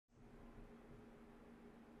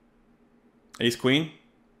Ace queen.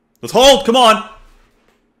 Let's hold. Come on.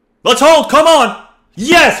 Let's hold. Come on.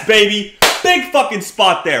 Yes, baby. Big fucking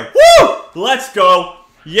spot there. Woo! Let's go.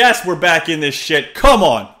 Yes, we're back in this shit. Come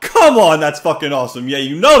on. Come on. That's fucking awesome. Yeah,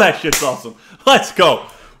 you know that shit's awesome. Let's go.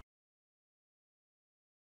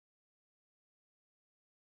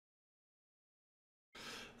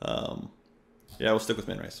 Yeah, we'll stick with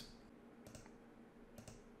min raise.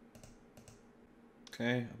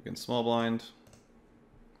 Okay, I'm getting small blind.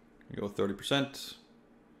 We go with 30%.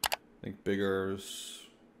 I think bigger's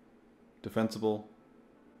defensible.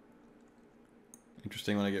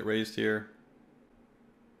 Interesting when I get raised here.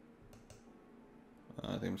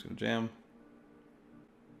 I think I'm just gonna jam.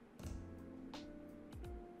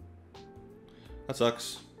 That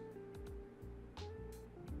sucks.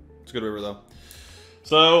 It's a good river though.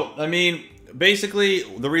 So, I mean, basically,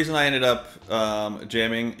 the reason I ended up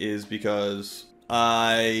jamming is because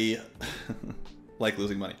I like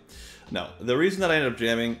losing money. No, the reason that I ended up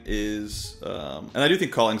jamming is, and I do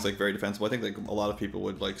think calling is like very defensible. I think like a lot of people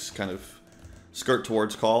would like kind of skirt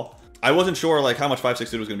towards call. I wasn't sure like how much 5-6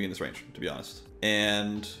 suited was going to be in this range, to be honest,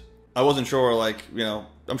 and I wasn't sure like, you know,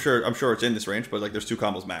 I'm sure it's in this range, but like there's 2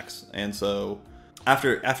 combos max, and so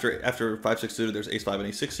after 5-6 suited, there's ace 5 and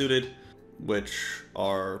ace 6 suited, which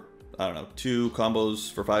are, I don't know, 2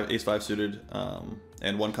 combos for ace 5 suited,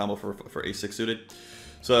 and 1 combo for ace 6 suited.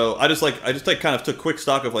 So I just kind of took quick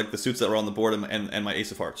stock of like the suits that were on the board and my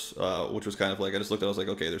ace of hearts, which was kind of like, I just looked at it, I was like,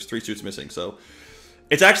 okay, there's 3 suits missing. So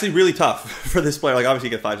it's actually really tough for this player. Like obviously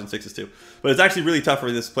you get 5s and 6s too, but it's actually really tough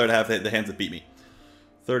for this player to have the hands that beat me.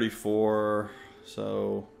 34.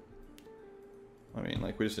 So I mean,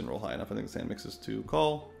 like we just didn't roll high enough. I think this hand mixes to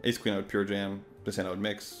call. Ace queen I would pure jam. This hand I would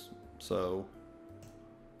mix. So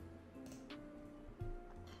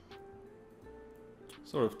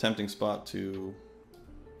sort of tempting spot to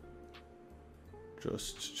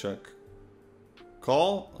just check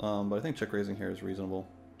call, but I think check raising here is reasonable.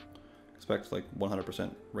 Expect like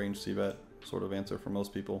 100% range c-bet sort of answer for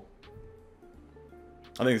most people.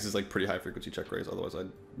 I think this is like pretty high frequency check raise, otherwise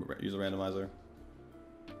I'd use a randomizer.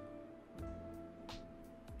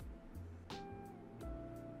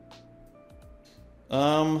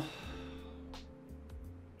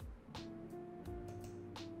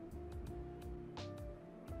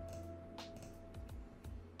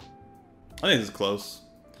 I think this is close.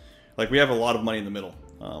 Like, we have a lot of money in the middle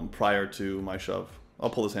prior to my shove. I'll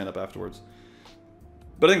pull this hand up afterwards.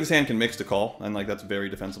 But I think this hand can mix to call, and like that's very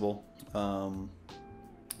defensible.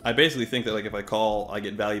 I basically think that like if I call, I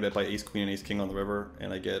get value bet by ace queen and ace king on the river,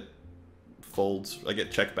 and I get folds. I get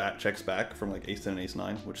checks back from like ace 10 and ace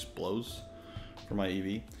 9, which blows for my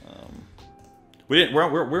EV. We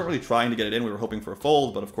weren't really trying to get it in. We were hoping for a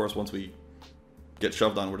fold, but of course once we get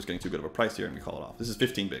shoved on, we're just getting too good of a price here and we call it off. This is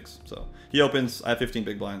 15 bigs. So he opens, I have 15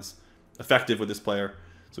 big blinds. Effective with this player.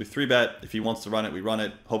 So we 3-bet. If he wants to run it, we run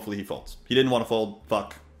it. Hopefully he folds. He didn't want to fold.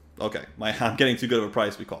 Fuck. Okay. I'm getting too good of a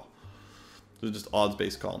price. We call. This is just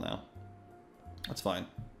odds-based call now. That's fine.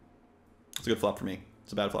 It's a good flop for me.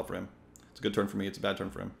 It's a bad flop for him. It's a good turn for me. It's a bad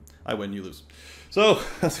turn for him. I win, you lose. So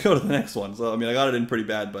let's go to the next one. So, I mean, I got it in pretty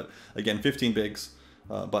bad, but again, 15 bigs.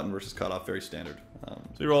 Button versus cutoff. Very standard. So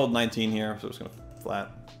we rolled 19 here, so it's going to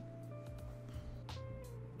flat.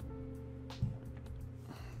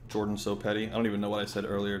 Jordan's so petty. I don't even know what I said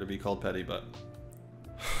earlier to be called petty, but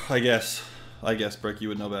I guess, Brick, you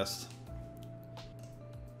would know best.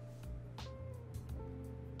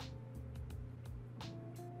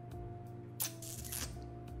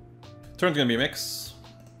 Turn's gonna be a mix.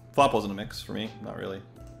 Flop wasn't a mix for me, not really.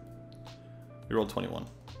 We rolled 21.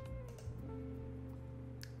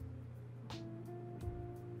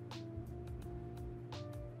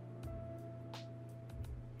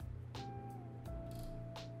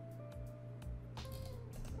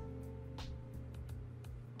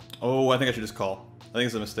 Oh, I think I should just call. I think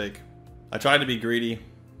it's a mistake. I tried to be greedy,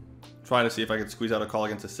 trying to see if I could squeeze out a call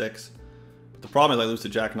against a 6. But the problem is I lose to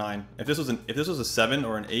Jack 9. If this was a 7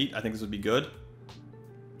 or an 8, I think this would be good.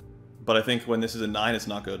 But I think when this is a 9, it's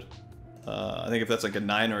not good. I think if that's like a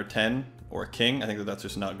 9 or a 10 or a king, I think that's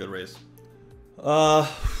just not a good raise.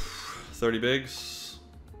 30 bigs.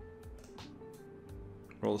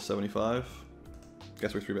 Roll to 75.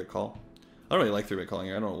 Guess we're 3-bet call. I don't really like 3-bet calling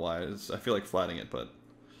here. I don't know why. I feel like flatting it, but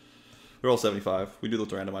we roll 75. We do what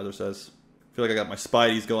the randomizer says. I feel like I got my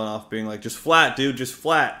spideys going off being like, just flat, dude, just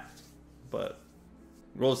flat. But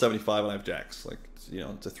roll to 75 when I have jacks. Like, you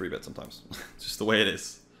know, it's a 3-bet sometimes. It's just the way it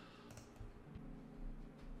is.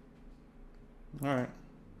 Alright.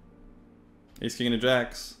 Ace, king, and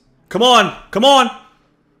jacks. Come on! Come on!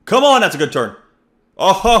 Come on! That's a good turn.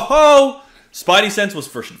 Oh ho ho! Spidey sense was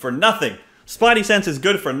for nothing. Spidey sense is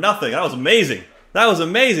good for nothing. That was amazing. That was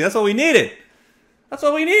amazing. That's what we needed. That's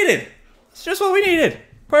what we needed. It's just what we needed.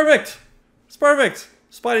 Perfect. It's perfect.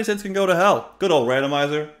 Spidey sense can go to hell. Good old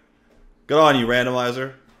randomizer. Good on you,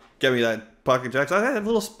 randomizer. Get me that pocket jacks. I had a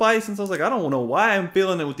little spidey sense. I was like, I don't know why I'm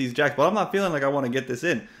feeling it with these jacks, but I'm not feeling like I want to get this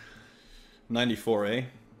in. 94, eh?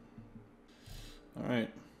 All right.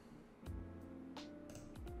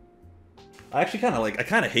 I actually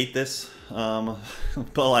kind of hate this. But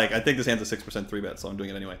like, I think this hand's a 6% 3-bet, so I'm doing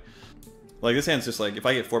it anyway. Like, this hand's just like, if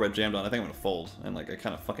I get 4-bet jammed on, I think I'm gonna fold. And like, I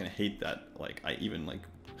kind of fucking hate that. Like, I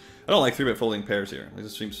don't like 3-bet folding pairs here. It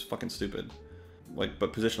just seems fucking stupid. Like,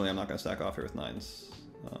 but positionally, I'm not gonna stack off here with 9s.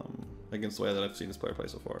 Against the way that I've seen this player play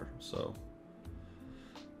so far, so.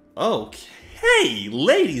 Okay,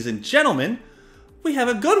 ladies and gentlemen, we have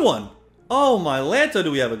a good one. Oh my Lanto,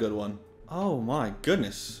 do we have a good one? Oh my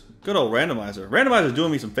goodness. Good old randomizer. Randomizer's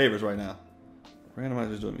doing me some favors right now.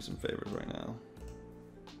 Randomizer's doing me some favors right now.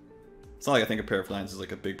 It's not like I think a pair of 9s is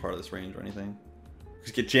like a big part of this range or anything.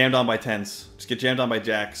 Just get jammed on by 10s. Just get jammed on by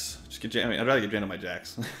jacks. Just get jammed. I mean, I'd rather get jammed on by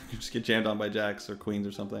jacks. Just get jammed on by jacks or queens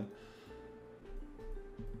or something.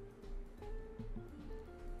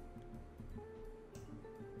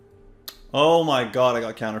 Oh my god, I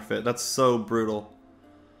got counterfeit. That's so brutal.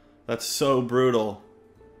 That's so brutal.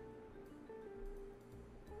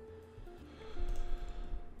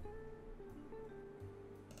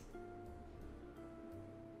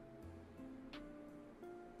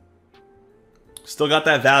 Still got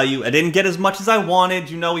that value. I didn't get as much as I wanted.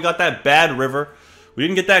 You know, we got that bad river. We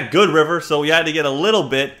didn't get that good river, so we had to get a little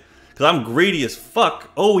bit. Because I'm greedy as fuck.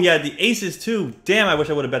 Oh, he had the aces too. Damn, I wish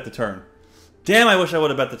I would have bet the turn. Damn, I wish I would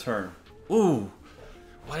have bet the turn. Ooh.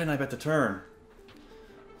 Why didn't I bet the turn?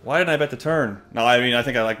 Why didn't I bet the turn? No, I mean, I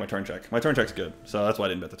think I like my turn check. My turn check's good, so that's why I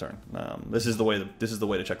didn't bet the turn. This is the way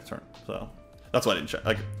to check the turn. So that's why I didn't check.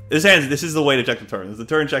 Like this is the way to check the turn. The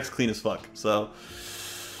turn check's clean as fuck. So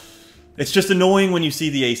it's just annoying when you see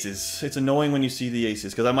the aces. It's annoying when you see the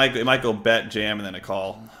aces because it might go bet jam and then a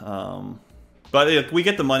call. But we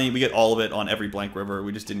get the money. We get all of it on every blank river.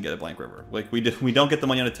 We just didn't get a blank river. Like we don't get the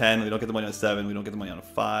money on a 10. We don't get the money on a 7. We don't get the money on a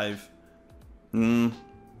 5. To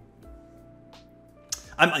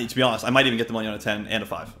be honest, I might even get the money on a 10 and a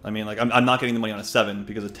 5. I mean, like, I'm not getting the money on a 7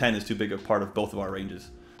 because a 10 is too big a part of both of our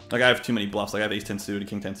ranges. Like, I have too many bluffs. Like, I have ace 10 suited,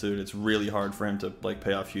 king 10 suited. It's really hard for him to, like,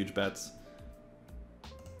 pay off huge bets.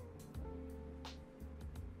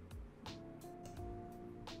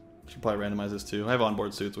 Should probably randomize this too. I have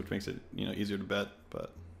onboard suits, which makes it, you know, easier to bet,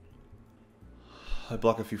 but I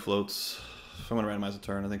block a few floats. If I'm going to randomize a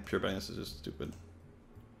turn, I think pure betting this is just stupid.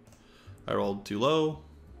 I rolled too low.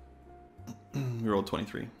 We rolled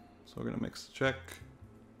 23. So we're going to mix the check.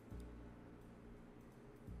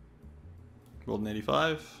 Rolled an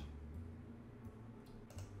 85.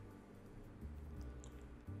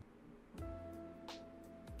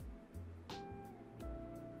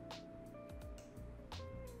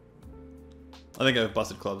 I think I've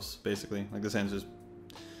busted clubs, basically. Like, this hand's just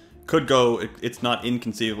could go. It's not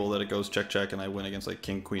inconceivable that it goes check check and I win against like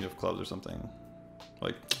king queen of clubs or something.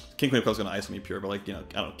 Like king queen of clubs is gonna ISO me pure, but like, you know,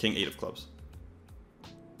 I don't know, king 8 of clubs.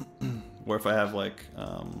 Or if I have like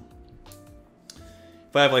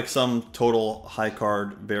some total high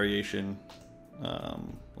card variation,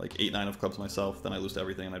 like 8-9 of clubs myself, then I lose to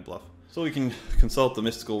everything and I bluff. So we can consult the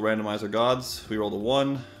mystical randomizer gods. We rolled a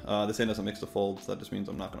 1. This hand doesn't mix to fold, so that just means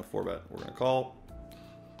I'm not going to 4-bet. We're going to call.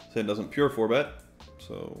 This hand doesn't pure 4-bet,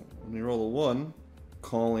 so when we roll a 1,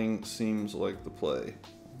 calling seems like the play.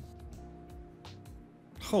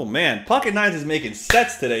 Oh man, pocket 9s is making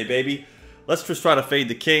sets today, baby. Let's just try to fade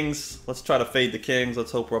the kings. Let's try to fade the kings.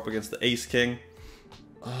 Let's hope we're up against the ace king.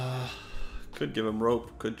 Could give him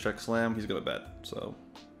rope, could check slam. He's going to bet, so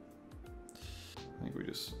I think we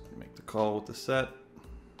just make the call with the set.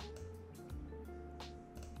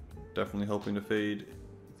 Definitely hoping to fade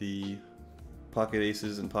the pocket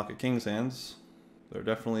aces and pocket kings hands. They're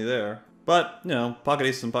definitely there. But, you know, pocket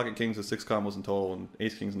aces and pocket kings is 6 combos in total and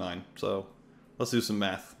ace king's 9. So let's do some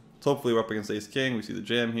math. So hopefully we're up against ace king. We see the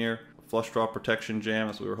jam here. Flush draw protection jam,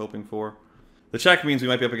 that's what we were hoping for. The check means we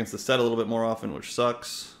might be up against the set a little bit more often, which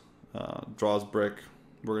sucks. Draws brick.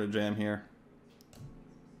 We're going to jam here.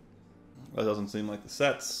 That doesn't seem like the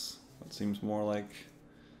sets. That seems more like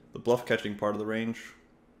the bluff catching part of the range.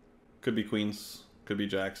 Could be queens, could be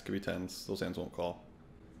jacks, could be 10s. Those hands won't call.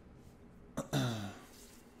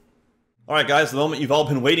 Alright guys, the moment you've all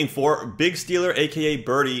been waiting for. Big Stealer, aka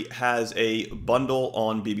Birdie, has a bundle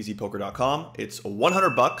on BBZPoker.com. It's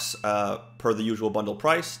 100 bucks per the usual bundle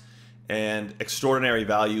price. And extraordinary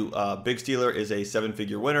value. Big Stealer is a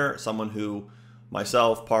 7-figure winner, someone who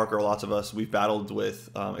myself, Parker, lots of us, we've battled with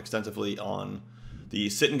extensively on the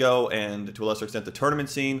sit and go and to a lesser extent the tournament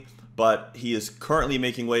scene. But he is currently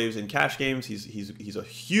making waves in cash games. He's a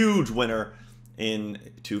huge winner in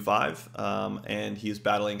 2-5, and he's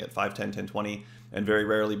battling at 5-10, 10-20, and very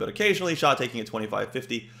rarely, but occasionally, shot taking at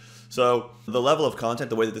 25-50. So the level of content,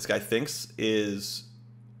 the way that this guy thinks, is,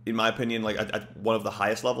 in my opinion, like at one of the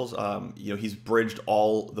highest levels. You know, he's bridged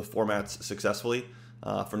all the formats successfully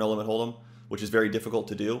for No Limit Hold'em, which is very difficult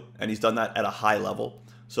to do, and he's done that at a high level.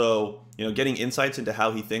 So, you know, getting insights into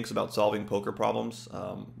how he thinks about solving poker problems,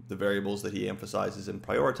 the variables that he emphasizes and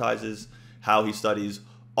prioritizes, how he studies,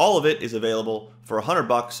 all of it is available for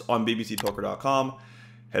 $100 on BBZPoker.com.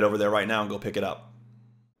 Head over there right now and go pick it up.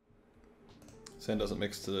 Sand doesn't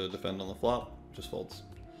mix to defend on the flop, just folds.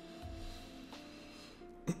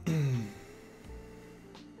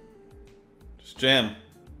 Just jam.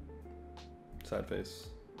 Side face.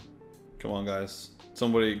 Come on, guys.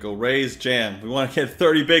 Somebody go raise, jam. We want to get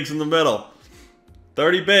 30 bigs in the middle.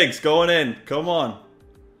 30 bigs going in. Come on.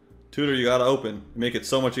 Tutor, you got to open. Make it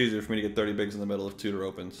so much easier for me to get 30 bigs in the middle if Tutor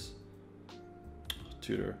opens.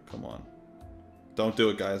 Tutor, come on. Don't do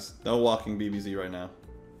it, guys. No walking BBZ right now.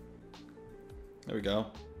 There we go.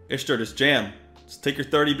 Ishtar, just jam. Just take your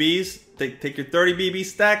 30 Bs. Take your 30 BB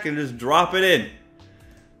stack and just drop it in.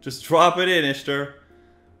 Just drop it in, Ishtar.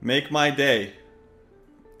 Make my day.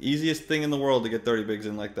 Easiest thing in the world to get 30 bigs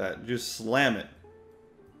in like that. Just slam it.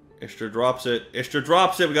 Ishtar drops it. Ishtar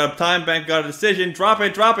drops it. We got a time bank, got a decision. Drop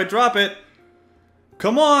it, drop it, drop it.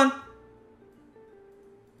 Come on.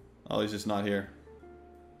 Oh, he's just not here.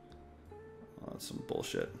 Oh, that's some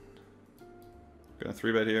bullshit. Gonna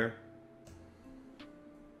 3-bet here.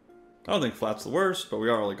 I don't think flat's the worst, but we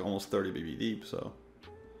are like almost 30 BB deep, so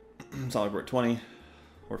it's not like we're at 20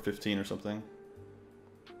 or 15 or something.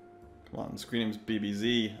 Come on, the screen name's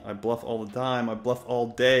BBZ. I bluff all the time. I bluff all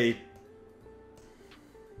day.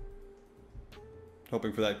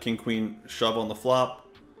 Hoping for that king-queen shove on the flop.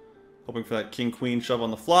 Hoping for that king-queen shove on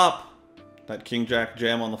the flop. That king-jack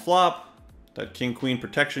jam on the flop. That king-queen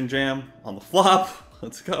protection jam on the flop.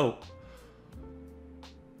 Let's go.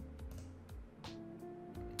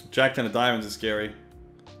 Jack 10 of diamonds is scary.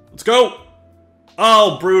 Let's go!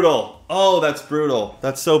 Oh, brutal. Oh, that's brutal.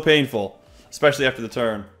 That's so painful. Especially after the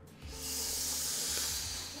turn.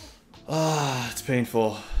 Ah, it's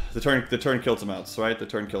painful. The turn killed some outs, right? The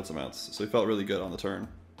turn killed some outs. So he felt really good on the turn.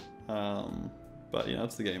 But, you know,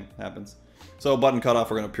 it's the game. It happens. So button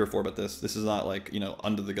cutoff, we're going to pure 4-bet this. This is not like, you know,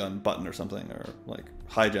 under the gun button or something. Or like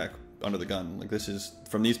hijack under the gun. Like this is,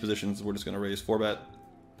 from these positions, we're just going to raise 4-bet.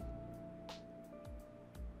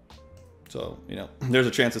 So, you know, there's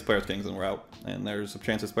a chance this player's kings and we're out. And there's a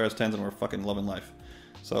chance this player's 10s and we're fucking loving life.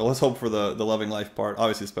 So let's hope for the loving life part.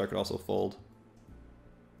 Obviously this player could also fold.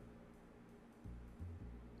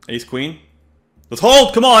 Ace queen. Let's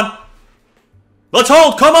hold, come on. Let's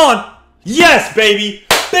hold, come on. Yes, baby.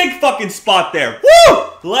 Big fucking spot there. Woo!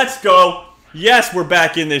 Let's go. Yes, we're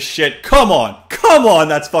back in this shit. Come on. Come on,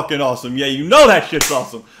 that's fucking awesome. Yeah, you know that shit's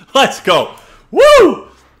awesome. Let's go. Woo!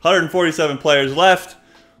 147 players left.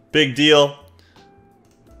 Big deal.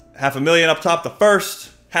 $500,000 up top the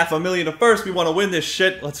first. $500,000 to first. We want to win this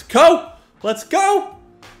shit. Let's go. Let's go.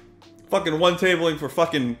 Fucking one tabling for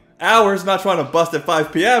fucking hours. Not trying to bust at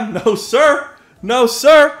 5 p.m. No, sir. No,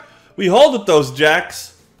 sir. We hold with those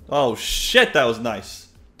jacks. Oh, shit. That was nice.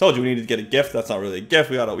 Told you we needed to get a gift. That's not really a gift.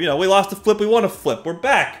 We got to, you know, we lost a flip. We won a flip. We're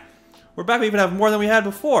back. We're back. We even have more than we had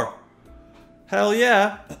before. Hell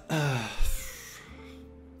yeah.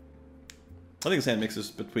 I think this hand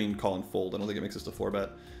mixes between call and fold. I don't think it mixes to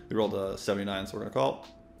 4-bet. We rolled a 79, so we're going to call.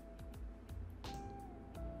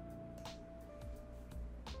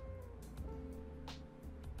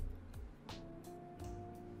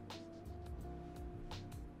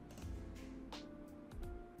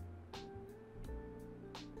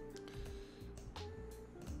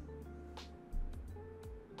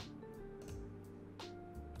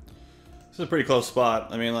 This is a pretty close spot.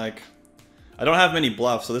 I mean, like, I don't have many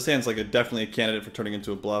bluffs, so this hand's like definitely a candidate for turning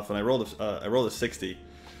into a bluff. And I rolled a 60,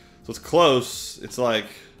 so it's close. It's like,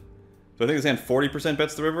 so I think this hand 40%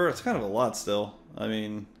 bets the river. It's kind of a lot still. I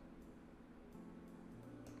mean,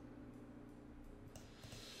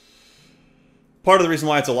 part of the reason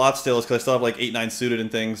why it's a lot still is because I still have like 8-9 suited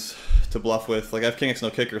and things to bluff with. Like I have king x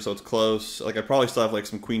no kicker, so it's close. Like I probably still have like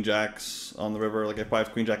some queen jacks on the river. Like I probably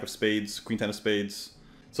have queen jack of spades, queen 10 of spades.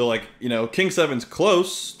 So like, you know, king 7's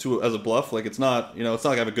close to as a bluff. Like it's not, you know, it's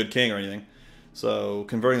not like I have a good king or anything. So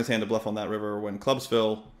converting this hand to bluff on that river when clubs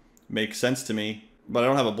fill makes sense to me. But I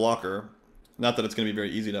don't have a blocker. Not that it's going to be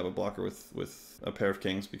very easy to have a blocker with a pair of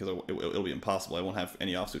kings, because it'll be impossible. I won't have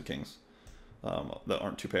any offsuit kings. that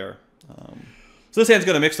aren't 2-pair. So this hand's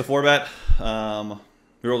going to mix the 4-bet.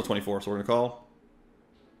 We rolled a 24, so we're going to call.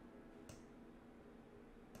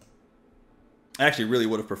 I actually really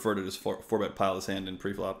would have preferred to just 4-bet pile this hand in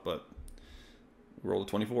pre-flop, but we rolled a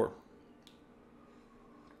 24.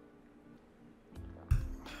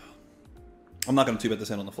 I'm not going to 2-bet this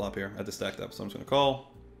hand on the flop here. I had to stack up, so I'm just going to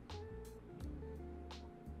call.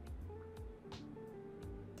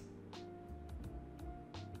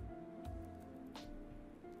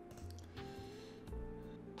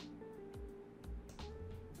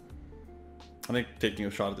 I think taking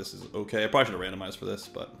a shot at this is okay. I probably should have randomized for this,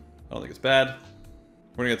 but I don't think it's bad.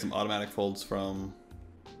 We're gonna get some automatic folds from,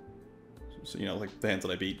 you know, like the hands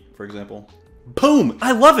that I beat, for example. Boom!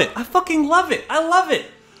 I love it! I fucking love it! I love it!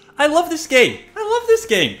 I love this game! I love this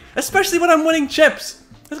game! Especially when I'm winning chips!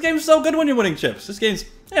 This game's so good when you're winning chips. This game's,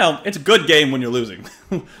 you know, it's a good game when you're losing.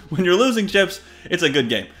 When you're losing chips, it's a good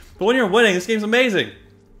game. But when you're winning, this game's amazing.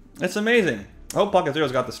 It's amazing. I hope Pocket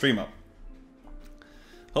Zero's got the stream up.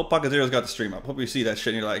 Hope Pocket Zero's got the stream up. Hope you see that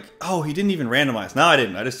shit and you're like, oh, he didn't even randomize. No, I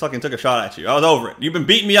didn't. I just fucking took a shot at you. I was over it. You've been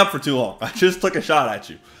beating me up for too long. I just took a shot at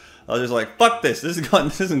you. I was just like, fuck this. This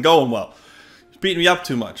isn't going well. You're beating me up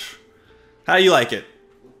too much. How do you like it?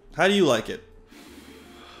 How do you like it?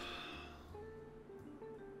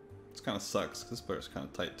 This kind of sucks. This player's kind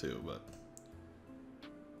of tight too, but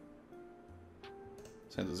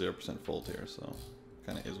this hand's a 0% fold here, so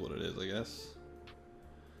kind of is what it is, I guess.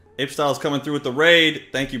 Ape Style's coming through with the raid.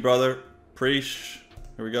 Thank you, brother. Preach.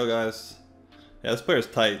 Here we go, guys. Yeah, this player's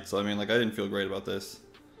tight, so I mean, like, I didn't feel great about this.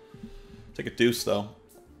 Take a deuce, though.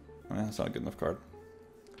 That's not a good enough card.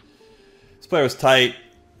 This player was tight,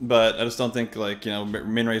 but I just don't think, like, you know,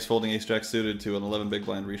 min-raise folding ace-jack suited to an 11 big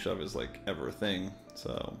blind reshove is, like, ever a thing.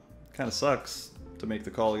 So, kind of sucks to make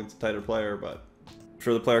the call against a tighter player, but I'm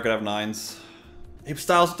sure the player could have 9s. Ape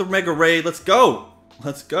Styles with the mega raid. Let's go.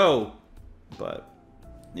 Let's go. But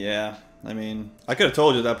yeah, I mean, I could have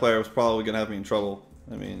told you that player was probably gonna have me in trouble.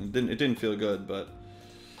 I mean, it didn't feel good, but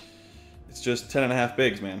it's just 10.5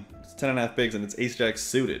 bigs, man. It's 10.5 bigs, and it's ace-jack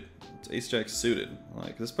suited. It's ace-jack suited.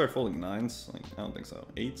 Like, is this player folding 9s? Like, I don't think so.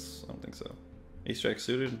 8s? I don't think so. Ace-jack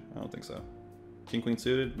suited? I don't think so. King-queen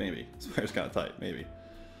suited? Maybe. This player's kind of tight. Maybe.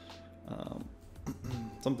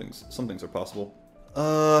 Some things are possible.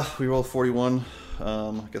 We rolled 41.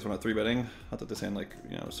 I guess we're not 3-betting. Not that this hand, like,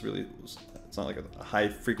 you know, it's not like a high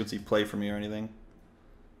frequency play for me or anything.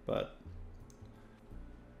 But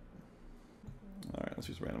alright, let's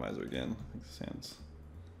use randomizer again. I think this hand's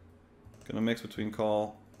gonna mix between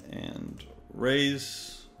call and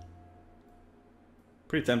raise.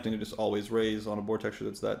 Pretty tempting to just always raise on a board texture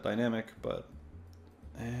that's that dynamic, but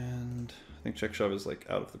and I think check shove is like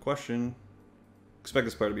out of the question. Expect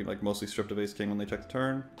this player to be like mostly stripped of ace king when they check the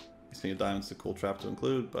turn. Ace king of diamonds is a cool trap to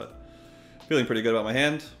include, but feeling pretty good about my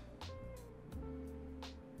hand.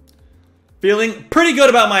 Feeling pretty good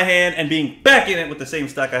about my hand and being back in it with the same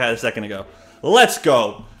stack I had a second ago. Let's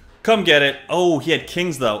go. Come get it. Oh, he had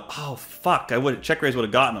kings though. Oh fuck! Check raise would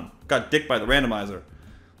have gotten him. Got dicked by the randomizer.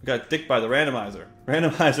 Got dicked by the randomizer.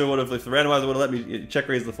 Randomizer would have, if the randomizer would have let me check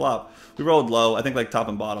raise the flop. We rolled low. I think like top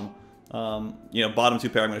and bottom. You know, bottom 2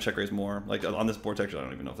 pair, I'm going to check raise more. Like, on this board texture, I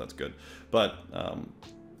don't even know if that's good. But,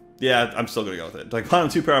 yeah, I'm still going to go with it. Like, bottom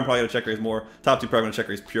 2 pair, I'm probably going to check raise more. Top 2 pair, I'm going to check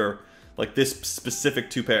raise pure. Like, this specific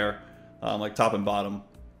 2 pair, like top and bottom,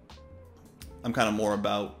 I'm kind of more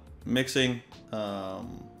about mixing.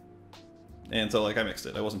 And so, like, I mixed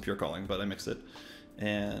it. I wasn't pure calling, but I mixed it.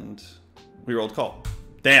 And we rolled call.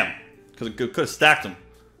 Damn! Because it could have stacked them.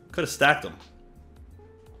 Could have stacked them.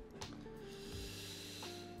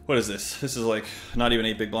 What is this? This is like not even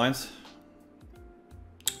 8 big blinds.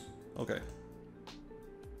 Okay.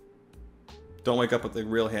 Don't wake up with the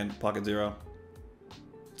real hand, pocket zero.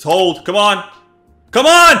 Let's hold. Come on. Come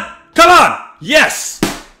on. Come on. Yes.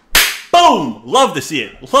 Boom. Love to see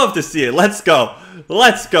it. Love to see it. Let's go.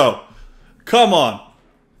 Let's go. Come on.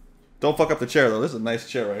 Don't fuck up the chair though. This is a nice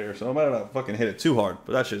chair right here, so I might not fucking hit it too hard,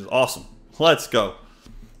 but that shit is awesome. Let's go.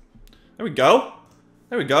 There we go.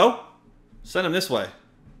 There we go. Send him this way.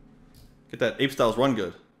 Get that Ape Styles run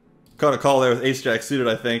good. Caught a call there with ace-jack suited,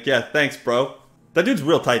 I think. Yeah, thanks, bro. That dude's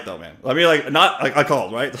real tight, though, man. I mean, like, not... Like, I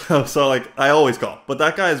called, right? So, like, I always call. But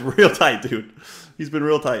that guy is real tight, dude. He's been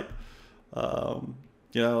real tight.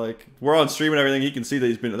 You know, like, we're on stream and everything. He can see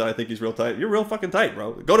that I think he's real tight. You're real fucking tight,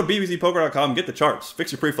 bro. Go to BBZPoker.com, get the charts.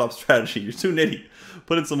 Fix your pre-flop strategy. You're too nitty.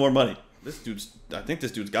 Put in some more money. This dude's... I think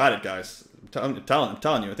this dude's got it, guys. I'm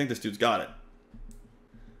telling you. I think this dude's got it.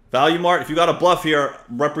 Value Mart, if you got a bluff here,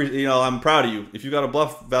 you know, I'm proud of you. If you got a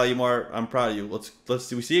bluff, Value Mart, I'm proud of you. Let's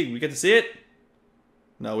see. We get to see it?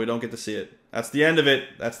 No, we don't get to see it. That's the end of it.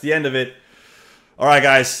 That's the end of it. All right,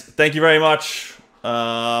 guys. Thank you very much.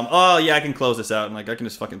 Oh, yeah, I can close this out. And, like, I can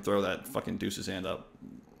just fucking throw that fucking deuces hand up.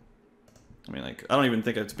 I mean, like, I don't even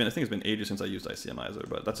think it's been... I think it's been ages since I used ICMizer,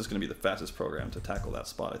 but that's just going to be the fastest program to tackle that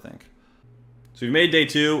spot, I think. So we made day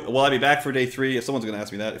 2. Will I be back for day 3? If someone's going to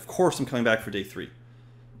ask me that. Of course I'm coming back for day 3.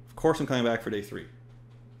 Of course I'm coming back for day 3.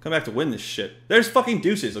 Come back to win this shit. There's fucking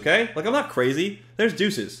deuces, okay? Like, I'm not crazy. There's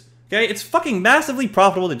deuces, okay? It's fucking massively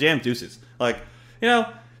profitable to jam deuces. Like, you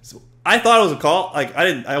know, I thought it was a call. Like,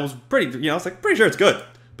 I was pretty, you know, it's like, pretty sure it's good.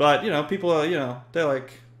 But, you know, people, you know, they're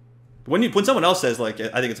like, when someone else says, like,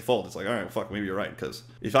 I think it's a fold, it's like, all right, well, fuck, maybe you're right. Because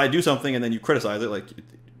if I do something and then you criticize it, like,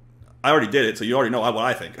 I already did it, so you already know what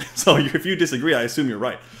I think. So if you disagree, I assume you're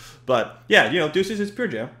right. But, yeah, you know, deuces is pure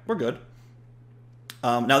jam. We're good.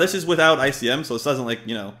 Now, this is without ICM, so this doesn't, like,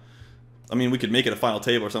 you know, I mean, we could make it a final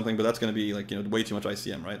table or something, but that's going to be, like, you know, way too much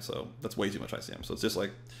ICM, right? So that's way too much ICM. So it's just, like,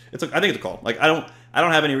 I think it's a call. Like, I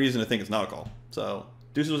don't have any reason to think it's not a call. So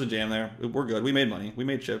deuces was a jam there. We're good. We made money. We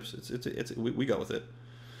made chips. We go with it.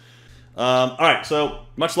 All right, so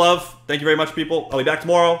much love. Thank you very much, people. I'll be back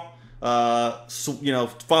tomorrow. So, you know,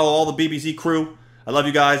 follow all the BBZ crew. I love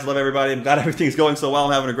you guys. I love everybody. I'm glad everything's going so well.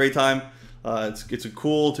 I'm having a great time. It's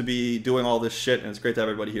cool to be doing all this shit, and it's great to have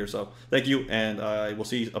everybody here. So thank you, and I will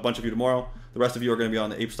see a bunch of you tomorrow. The rest of you are going to be on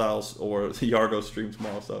the Ape Styles or the Yargo stream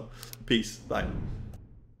tomorrow. So peace. Bye.